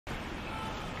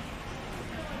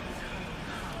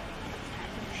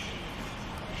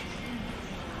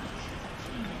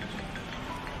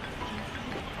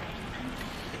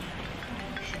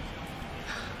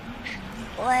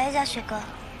喂，嘉许哥。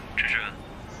芝芝，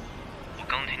我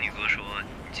刚听你哥说你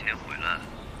今天回来了。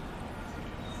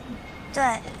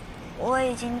对，我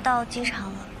已经到机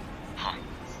场了。好，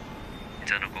你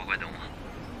在那乖乖等我。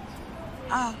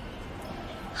嗯，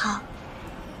好。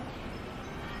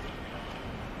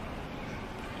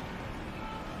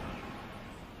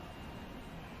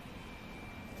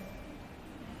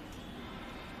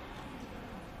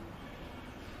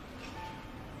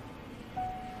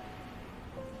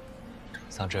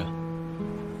桑稚，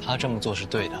他这么做是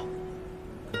对的。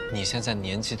你现在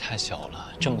年纪太小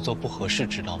了，这么做不合适，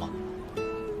知道吗？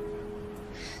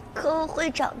可我会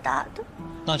长大的。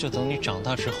那就等你长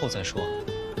大之后再说。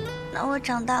那我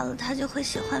长大了，他就会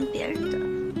喜欢别人的。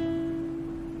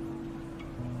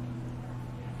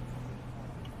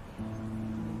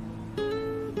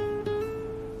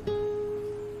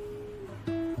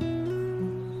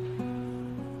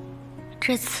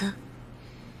这次。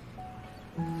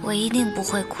我一定不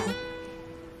会哭。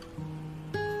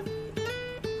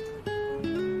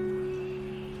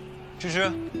芝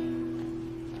芝，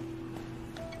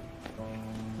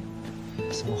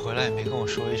怎么回来也没跟我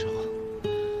说一声啊？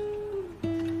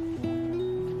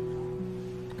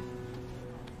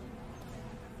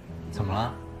怎么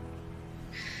了？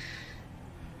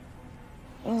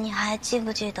你还记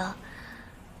不记得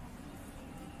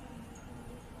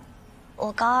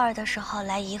我高2的时候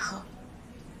来颐和？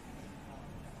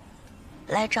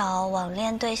来找网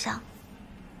恋对象。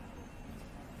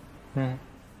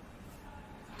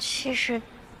其实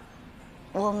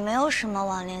我没有什么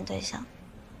网恋对象，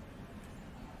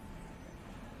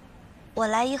我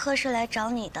来颐和是来找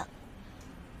你的。